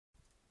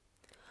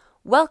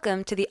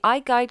Welcome to the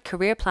IGuide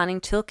Career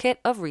Planning Toolkit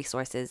of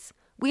resources.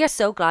 We are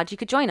so glad you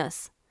could join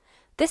us.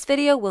 This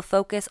video will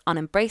focus on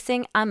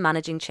embracing and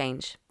managing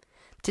change.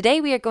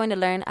 Today we are going to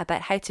learn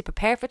about how to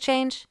prepare for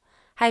change,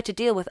 how to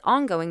deal with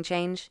ongoing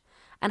change,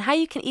 and how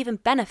you can even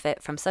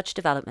benefit from such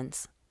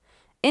developments.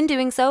 In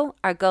doing so,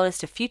 our goal is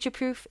to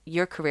future-proof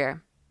your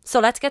career. So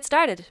let's get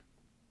started.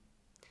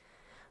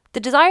 The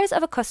desires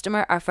of a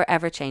customer are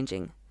forever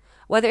changing.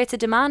 Whether it's a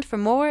demand for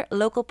more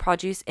local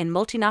produce in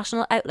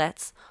multinational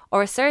outlets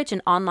or a surge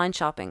in online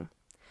shopping.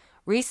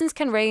 Reasons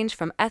can range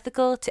from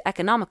ethical to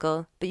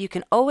economical, but you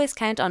can always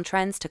count on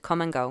trends to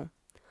come and go.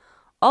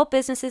 All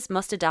businesses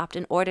must adapt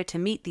in order to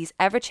meet these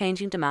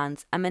ever-changing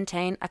demands and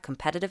maintain a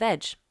competitive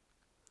edge.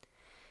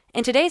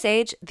 In today's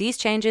age, these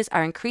changes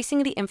are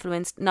increasingly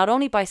influenced not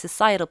only by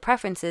societal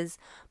preferences,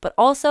 but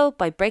also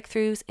by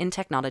breakthroughs in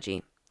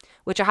technology,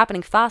 which are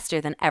happening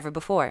faster than ever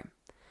before.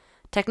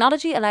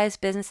 Technology allows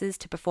businesses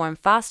to perform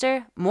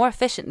faster, more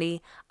efficiently,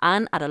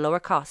 and at a lower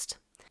cost.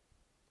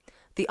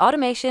 The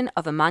automation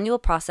of a manual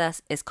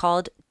process is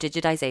called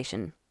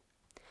digitization.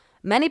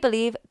 Many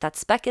believe that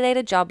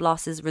speculated job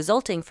losses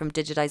resulting from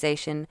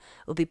digitization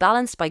will be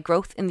balanced by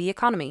growth in the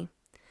economy.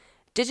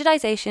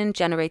 Digitization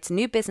generates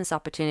new business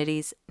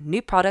opportunities,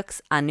 new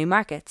products, and new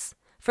markets.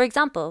 For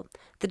example,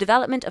 the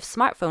development of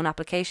smartphone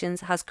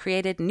applications has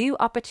created new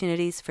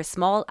opportunities for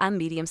small and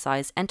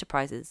medium-sized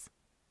enterprises.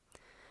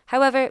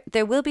 However,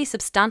 there will be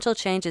substantial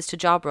changes to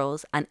job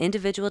roles and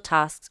individual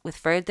tasks with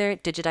further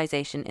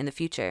digitization in the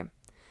future.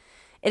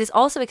 It is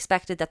also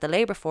expected that the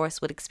labour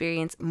force will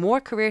experience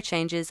more career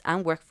changes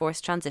and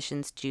workforce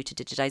transitions due to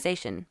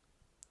digitization.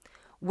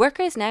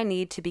 Workers now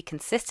need to be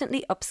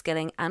consistently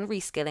upskilling and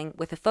reskilling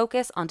with a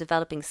focus on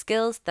developing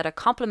skills that are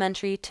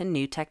complementary to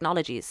new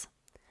technologies.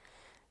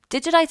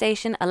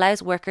 Digitization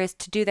allows workers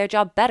to do their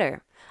job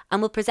better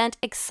and will present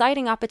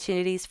exciting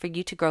opportunities for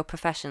you to grow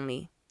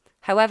professionally.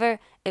 However,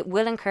 it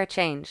will incur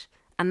change,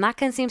 and that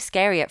can seem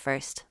scary at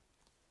first.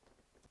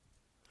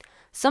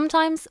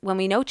 Sometimes, when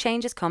we know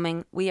change is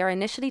coming, we are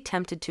initially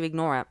tempted to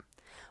ignore it.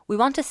 We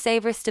want to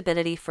savour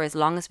stability for as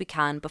long as we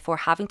can before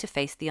having to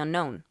face the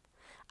unknown.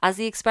 As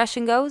the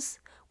expression goes,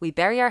 we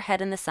bury our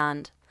head in the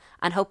sand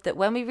and hope that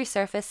when we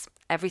resurface,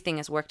 everything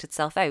has worked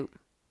itself out.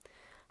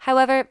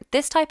 However,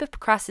 this type of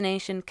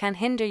procrastination can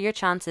hinder your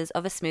chances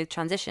of a smooth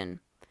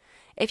transition.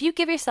 If you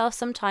give yourself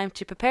some time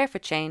to prepare for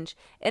change,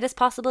 it is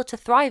possible to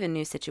thrive in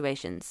new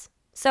situations.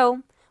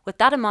 So, with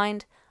that in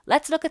mind,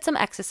 let's look at some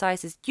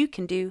exercises you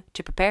can do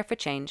to prepare for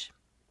change.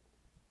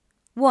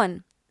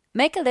 1.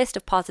 Make a list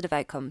of positive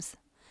outcomes.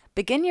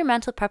 Begin your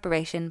mental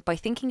preparation by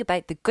thinking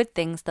about the good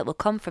things that will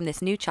come from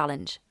this new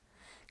challenge.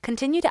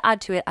 Continue to add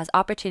to it as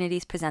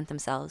opportunities present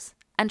themselves,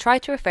 and try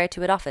to refer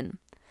to it often.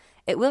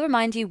 It will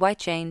remind you why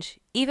change,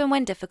 even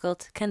when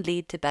difficult, can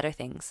lead to better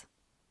things.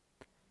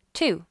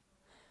 2.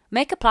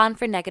 Make a plan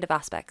for negative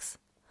aspects.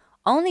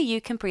 Only you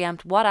can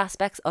preempt what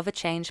aspects of a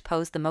change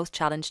pose the most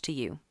challenge to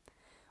you.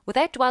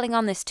 Without dwelling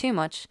on this too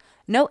much,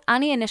 note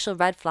any initial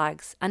red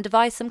flags and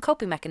devise some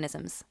coping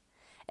mechanisms.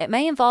 It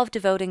may involve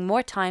devoting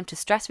more time to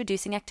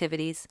stress-reducing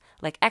activities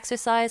like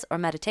exercise or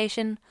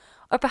meditation,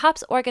 or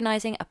perhaps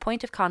organising a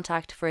point of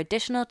contact for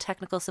additional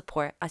technical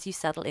support as you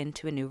settle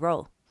into a new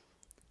role.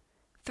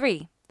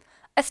 3.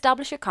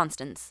 Establish your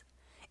constants.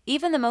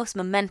 Even the most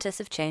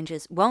momentous of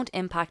changes won't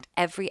impact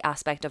every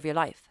aspect of your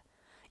life.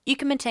 You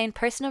can maintain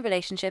personal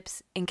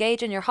relationships,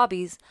 engage in your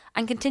hobbies,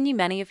 and continue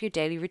many of your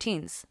daily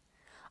routines.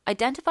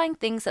 Identifying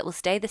things that will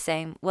stay the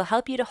same will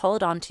help you to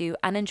hold on to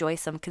and enjoy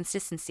some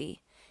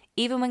consistency,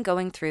 even when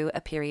going through a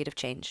period of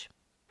change.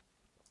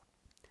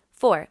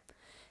 4.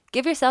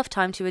 Give yourself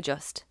time to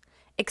adjust.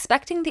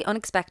 Expecting the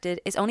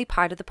unexpected is only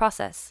part of the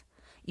process.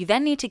 You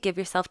then need to give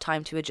yourself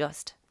time to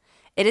adjust.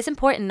 It is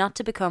important not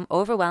to become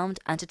overwhelmed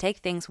and to take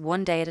things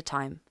one day at a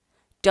time.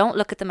 Don't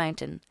look at the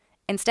mountain.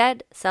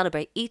 Instead,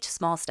 celebrate each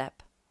small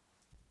step.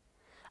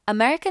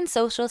 American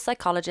social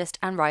psychologist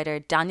and writer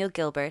Daniel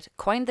Gilbert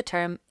coined the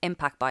term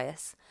impact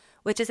bias,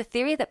 which is a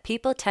theory that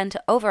people tend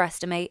to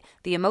overestimate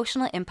the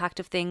emotional impact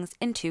of things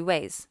in two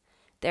ways: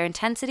 their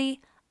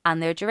intensity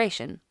and their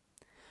duration.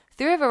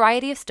 Through a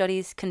variety of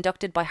studies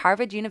conducted by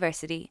Harvard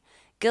University,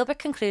 Gilbert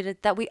concluded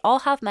that we all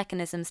have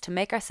mechanisms to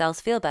make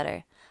ourselves feel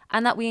better,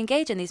 and that we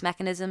engage in these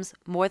mechanisms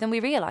more than we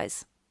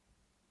realize.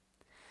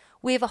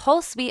 We have a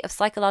whole suite of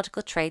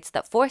psychological traits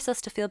that force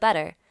us to feel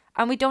better,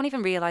 and we don't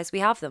even realize we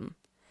have them.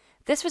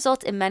 This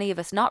results in many of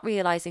us not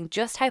realizing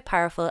just how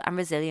powerful and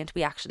resilient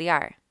we actually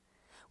are.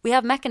 We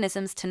have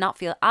mechanisms to not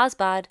feel as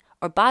bad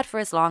or bad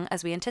for as long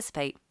as we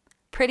anticipate.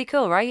 Pretty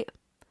cool, right?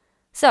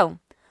 So,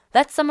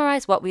 let's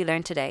summarize what we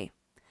learned today.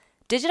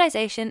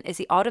 Digitization is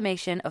the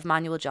automation of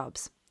manual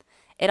jobs.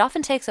 It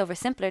often takes over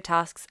simpler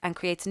tasks and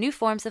creates new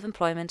forms of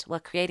employment while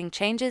creating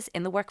changes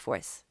in the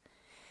workforce.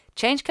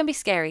 Change can be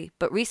scary,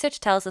 but research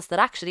tells us that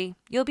actually,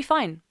 you'll be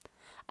fine.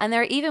 And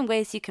there are even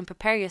ways you can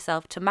prepare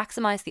yourself to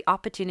maximize the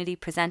opportunity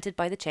presented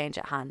by the change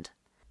at hand.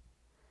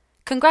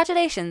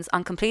 Congratulations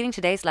on completing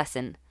today's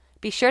lesson.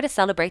 Be sure to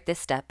celebrate this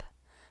step.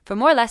 For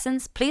more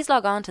lessons, please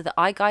log on to the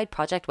iGuide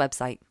project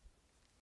website.